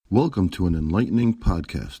Welcome to an enlightening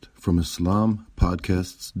podcast from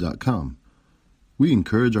IslamPodcasts.com. We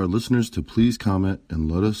encourage our listeners to please comment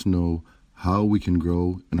and let us know how we can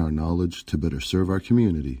grow in our knowledge to better serve our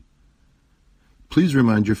community. Please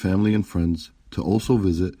remind your family and friends to also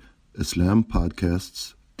visit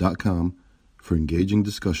IslamPodcasts.com for engaging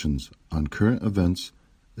discussions on current events,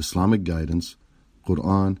 Islamic guidance,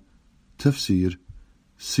 Quran, tafsir,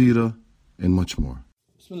 seerah, and much more.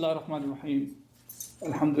 Bismillah ar-Rahman ar-Rahim.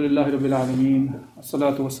 Alhamdulillahi Rabbil Alameen.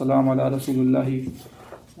 As-salatu was-salamu ala Rasulillahi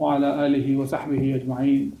wa ala alihi wa sahbihi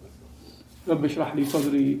ajma'een. Rabbi shrah li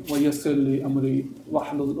sadri wa yassir li amri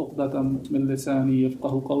wahlul uqdatan min lisani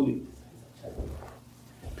yafqahu qawli.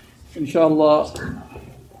 Inshallah,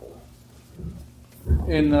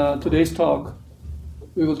 in today's talk,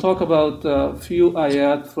 we will talk about a few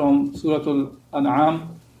ayat from Surah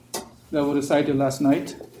Al-An'am that were recited last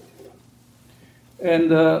night.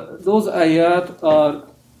 And those ayat are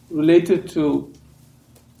related to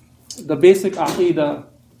the basic aqidah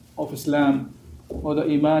of Islam, or the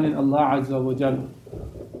iman in Allah Azza wa Jal.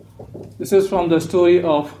 This is from the story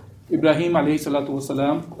of Ibrahim alayhi salatu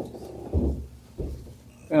wasalam.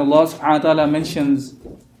 And Allah subhanahu wa ta'ala mentions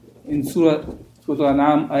in Surah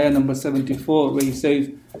Al-An'am, ayah number 74, where He says,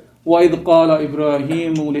 وَإِذْ قَالَ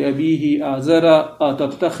إِبْرَاهِيمُ لِأَبِيهِ آزَرَ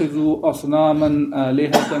أَتَتَّخِذُ أَصْنَامًا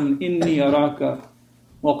آلِهَةً إِنِّي أَرَاكَ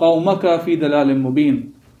وَقَوْمَكَ فِي دَلَالٍ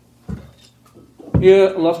مُبِينٍ.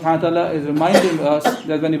 Here Allah subhanahu wa ta'ala is reminding us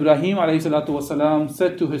that when Ibrahim alayhi salatu wasalam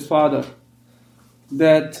said to his father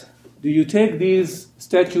that, do you take these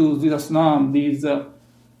statues, these asnam, these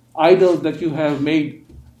idols that you have made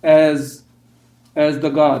as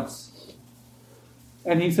the gods?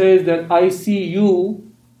 And he says that I see you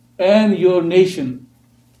and your nation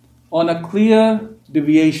on a clear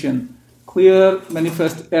deviation, clear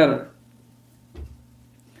manifest error.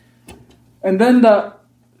 And then the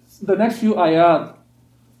next few ayat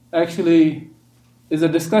actually is a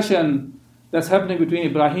discussion that's happening between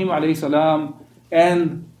Ibrahim alayhi salam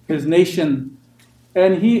and his nation.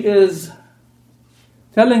 And he is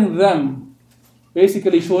telling them,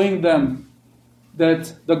 basically showing them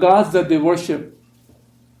that the gods that they worship,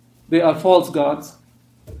 they are false gods.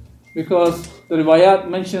 Because the riwayat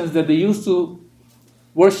mentions that they used to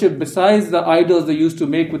worship, besides the idols they used to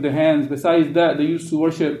make with their hands, besides that they used to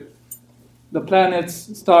worship the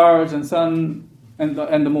planets, stars, and sun, and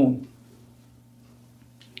the moon.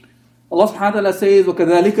 Allah subhanahu wa ta'ala says,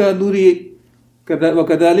 وَكَذَلِكَ نُرِي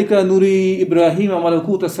إِبْرَاهِيمَ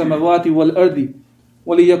مَلَكُوتَ السَّمَوَاتِ وَالْأَرْضِ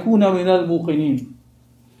وَلِيَكُونَ مِنَ الْمُوقِنِينَ.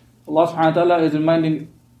 Allah subhanahu wa ta'ala is reminding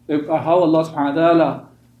how Allah subhanahu wa ta'ala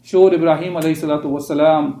showed Ibrahim alayhi salatu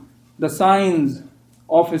wasalam the signs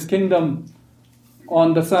of his kingdom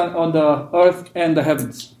on the sun, on the earth and the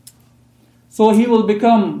heavens. So he will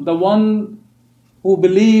become the one who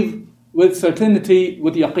believe with certainty,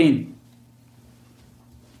 with yaqeen.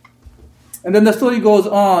 And then the story goes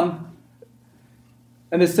on,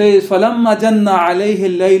 and it says, فَلَمَّا جَنَّ عَلَيْهِ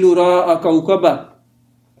اللَّيْلُ رَاءَ كَوْكَبًا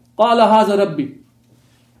قَالَ هَذَا رَبِّي.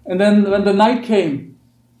 And then when the night came,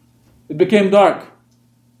 it became dark,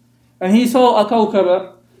 and he saw a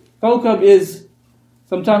kawkaba. Kawkab is,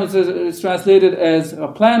 sometimes it's translated as a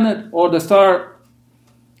planet or the star.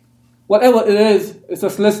 Whatever it is, it's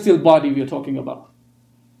a celestial body we are talking about.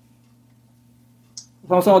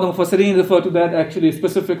 Some of the Mufassirin refer to that actually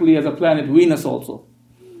specifically as a planet, Venus also.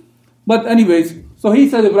 But anyways, so he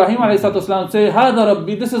said, Ibrahim a.s. say, Hada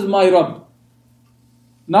Rabbi, this is my Rabb.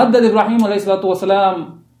 Not that Ibrahim a.s.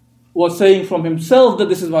 was saying from himself that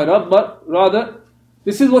this is my Rabb, but rather,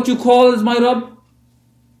 this is what you call as my Rabb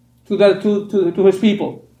to his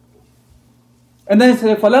people. And then he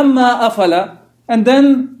said, فَلَمَّا أَفَلَ, and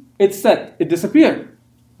then it set, it disappeared.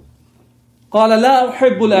 قَالَ لَا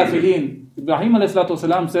أُحِبُّ الْآفِلِينَ. Ibrahim a.s.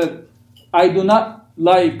 said, I do not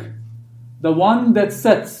like the one that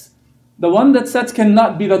sets. The one that sets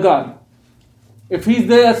cannot be the God. If he's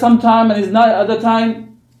there at some time and he's not at other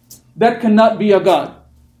time, that cannot be a God.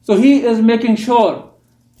 So he is making sure,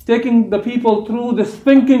 taking the people through this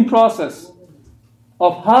thinking process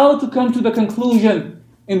of how to come to the conclusion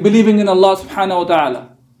in believing in Allah subhanahu wa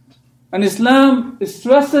ta'ala. And Islam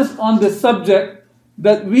stresses on this subject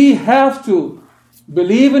that we have to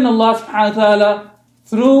believe in Allah subhanahu wa ta'ala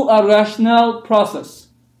through a rational process.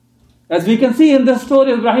 As we can see in this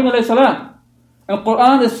story of Ibrahim alayhi salam. And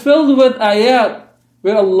Quran is filled with ayat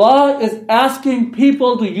where Allah is asking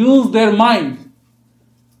people to use their mind.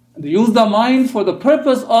 And to use the mind for the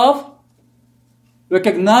purpose of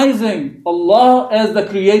recognizing Allah as the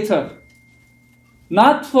creator.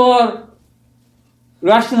 Not for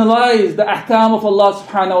rationalize the ahkam of Allah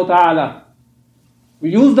subhanahu wa ta'ala. We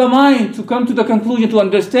use the mind to come to the conclusion, to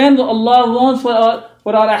understand what Allah wants for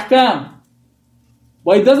our ahkam.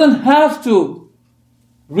 But it doesn't have to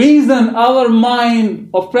reason our mind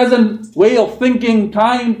of present way of thinking,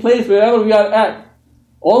 time, place, wherever we are at.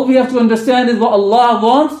 All we have to understand is what Allah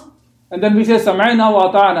wants, and then we say, Sam'ina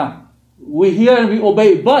wa ata'na. We hear and we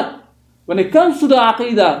obey. But when it comes to the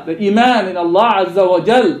aqidah, the iman in Allah Azza wa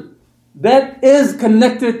Jal, that is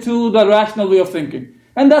connected to the rational way of thinking.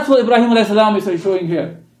 And that's what Ibrahim alayhi salam is showing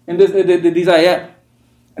here in these ayat.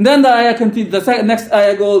 And then the ayah continues, the next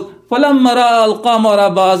ayah goes, فَلَمَّا رَأَى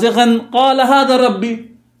الْقَمَرَ بَازِغًا قَالَ هَذَا رَبِّي.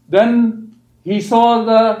 Then he saw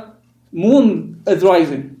the moon is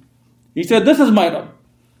rising. He said, this is my Rabb.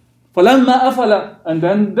 فَلَمَّا أَفَلَ. And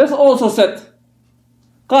then this also said,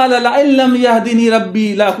 قَالَ لَئِن لَمْ يَهْدِنِي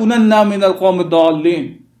رَبِّي لَأَكُونَنَّ مِنَ الْقَوْمِ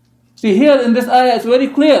الضَّالِّينَ. See, here in this ayah it's very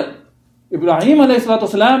clear. Ibrahim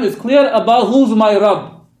alayhi is clear about who's my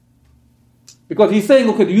Rabb. Because he's saying,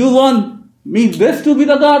 okay, do you want me this to be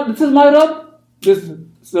the God? This is my Rabb.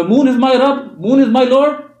 The moon is my Rabb. Moon is my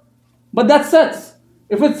Lord. But that sets.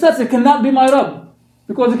 If it sets, it cannot be my Rabb.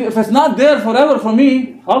 Because if it's not there forever for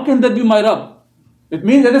me, how can that be my Rabb? It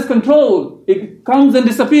means it is controlled. It comes and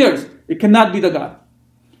disappears. It cannot be the God.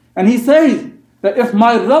 And he says that if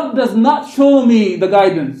my Rabb does not show me the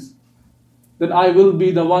guidance, then I will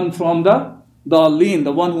be the one from the Dallin,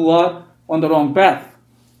 the one who are on the wrong path.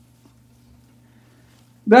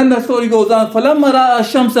 Then the story goes on. فَلَمَّا رَأَى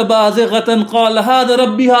الشَّمْسَ بَازِغَةً قَالَ هَذَا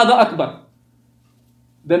رَبِّي هَذَا أَكْبَرُ.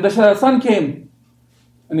 Then the sun came.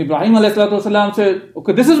 And Ibrahim ﷺ said,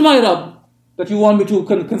 okay, this is my Rabb that you want me to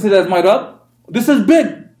consider as my Rabb. This is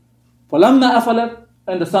big. فَلَمَّا أَفَلَتْ.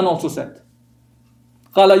 And the sun also said,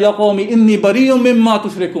 قَالَ يَا قَوْمِ إِنِّي بَرِيٌّ مِمَّا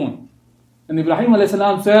تُشْرِكُونَ. And Ibrahim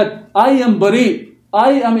ﷺ said, I am bari,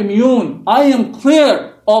 I am immune, I am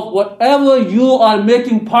clear of whatever you are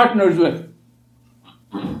making partners with.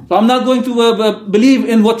 So I'm not going to believe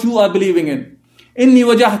in what you are believing in. إِنِّي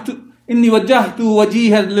وَجَّهْتُ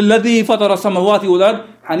وَجِيهَ لِلَّذِي فَطَرَ السَّمَوَاتِ وَالْأَرْضِ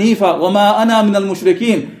حَنِيفًا وَمَا أَنَا مِنَ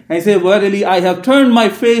الْمُشْرِكِينَ. And he said, verily I have turned my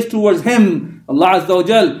face towards him, Allah Azza wa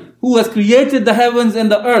Jal, who has created the heavens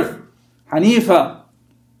and the earth. Hanifa.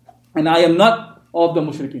 And I am not of the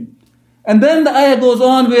mushrikeen. And then the ayah goes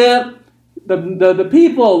on where the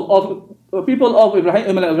people of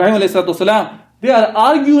Ibrahim alayhi salatu, they are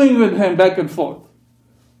arguing with him back and forth.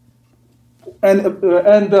 And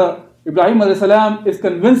Ibrahim alayhi salam is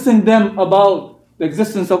convincing them about the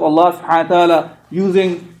existence of Allah subhanahu wa ta'ala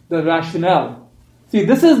using the rationale. See,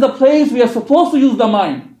 this is the place we are supposed to use the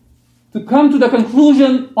mind to come to the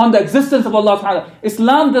conclusion on the existence of Allah subhanahu wa ta'ala.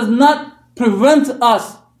 Islam does not prevent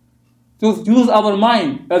us to use our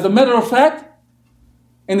mind. As a matter of fact,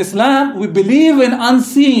 in Islam, we believe in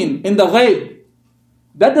unseen, in the ghaib.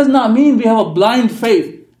 That does not mean we have a blind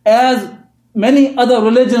faith, as many other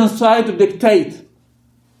religions try to dictate.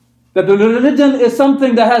 That the religion is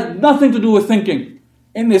something that has nothing to do with thinking.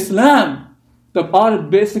 In Islam, our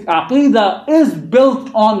basic aqidah is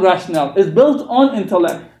built on rationale, is built on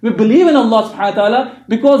intellect. We believe in Allah subhanahu wa ta'ala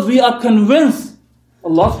because we are convinced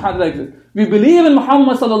Allah subhanahu wa ta'ala exists. We believe in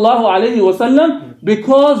Muhammad sallallahu alayhi wa sallam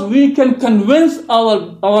because we can convince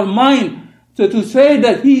our mind to say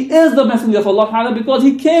that he is the messenger of Allah subhanahu wa ta'ala, because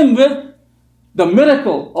he came with the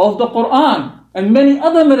miracle of the Quran and many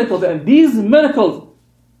other miracles. And these miracles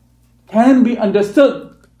can be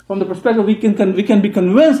understood from the perspective we can be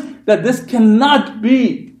convinced that this cannot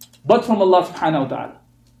be but from Allah subhanahu wa ta'ala.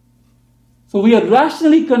 So we are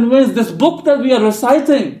rationally convinced this book that we are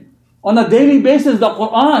reciting on a daily basis, the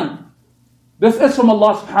Quran, this is from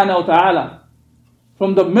Allah subhanahu wa ta'ala,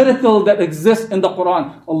 from the miracle that exists in the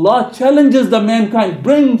Quran. Allah challenges the mankind,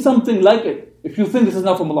 bring something like it. If you think this is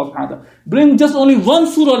not from Allah subhanahu wa ta'ala, bring just only one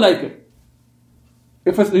surah like it.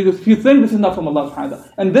 If you think this is not from Allah subhanahu wa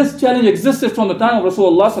ta'ala. And this challenge existed from the time of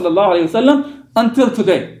Rasulullah sallallahu alayhi wa sallam until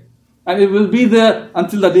today. And it will be there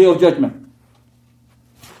until the day of judgment.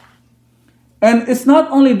 And it's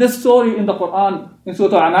not only this story in the Quran, in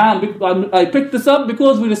Surah An'am. I picked this up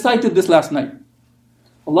because we recited this last night.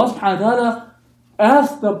 Allah subhanahu wa ta'ala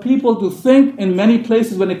asked the people to think in many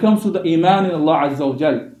places when it comes to the iman in Allah Azza wa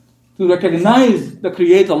Jal, to recognize the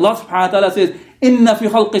Creator. Allah subhanahu wa ta'ala says, إِنَّ فِي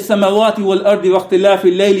خَلْقِ السَّمَوَاتِ وَالْأَرْضِ وَاخْتِلَافِ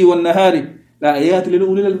اللَّيْلِ وَالنَّهَارِ لَآيَاتٍ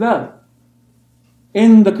لِلْأُولِي الْأَلْبَابِ.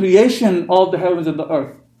 In the creation of the heavens and the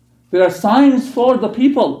earth, there are signs for the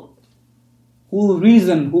people who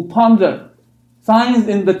reason, who ponder. Signs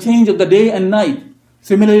in the change of the day and night.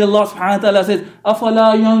 Similarly, Allah subhanahu wa ta'ala says,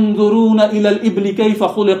 أَفَلَا يَنْظُرُونَ إِلَى الْإِبْلِ كَيْفَ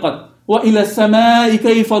خُلِقَتْ وَإِلَى السَّمَاءِ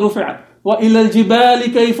كَيْفَ رُفِعَتْ وَإِلَى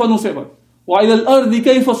الْجِبَالِ كَيْفَ نُصِبَتْ وَإِلَى الْأَرْضِ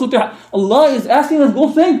كَيْفَ سُطِحَتْ. Allah is asking us, go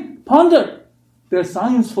think, ponder. There are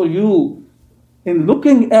signs for you in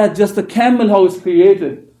looking at just the camel, how it's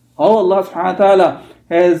created, how Allah subhanahu wa ta'ala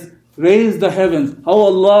has raised the heavens, how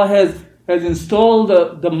Allah has installed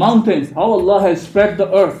the mountains, how Allah has spread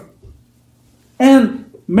the earth,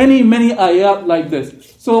 and many, many ayat like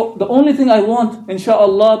this. So the only thing I want,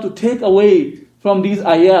 inshaAllah, to take away from these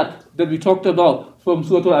ayat that we talked about from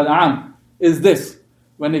Surah Al-An'am is this.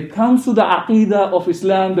 When it comes to the aqidah of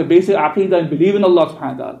Islam, the basic aqidah and believing in Allah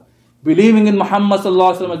subhanahu wa ta'ala, believing in Muhammad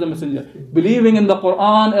sallallahu alaihi wasallam as the messenger, believing in the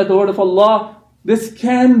Quran as the word of Allah, this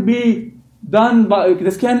can be done by,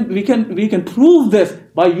 we can prove this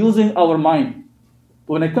by using our mind.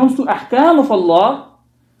 But when it comes to ahkam of Allah,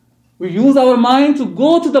 we use our mind to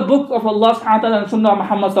go to the book of Allah subhanahu wa ta'ala and Sunnah of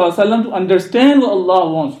Muhammad sallallahu alaihi wasallam to understand what Allah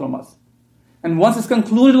wants from us. And once it's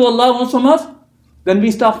concluded what Allah wants from us, then we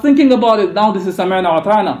start thinking about it. Now this is sami'na wa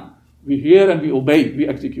ata'na. We hear and we obey, we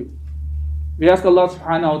execute. We ask Allah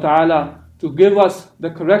subhanahu wa ta'ala to give us the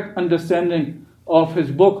correct understanding of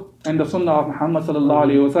His book and the Sunnah of Muhammad sallallahu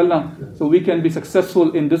alayhi wa sallam, so we can be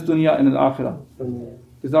successful in this dunya and in the akhirah.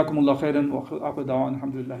 Jazakumullah khairan wa akhir da'wan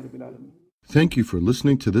alhamdulillahi rabbil alamin. Thank you for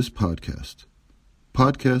listening to this podcast.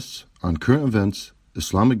 Podcasts on current events,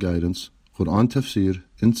 Islamic guidance, Quran tafsir,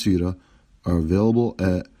 and seerah are available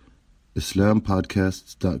at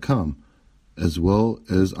islampodcasts.com as well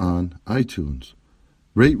as on iTunes.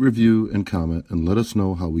 Rate, review, and comment, and let us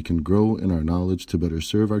know how we can grow in our knowledge to better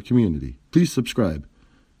serve our community. Please subscribe,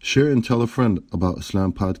 share, and tell a friend about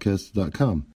islampodcasts.com.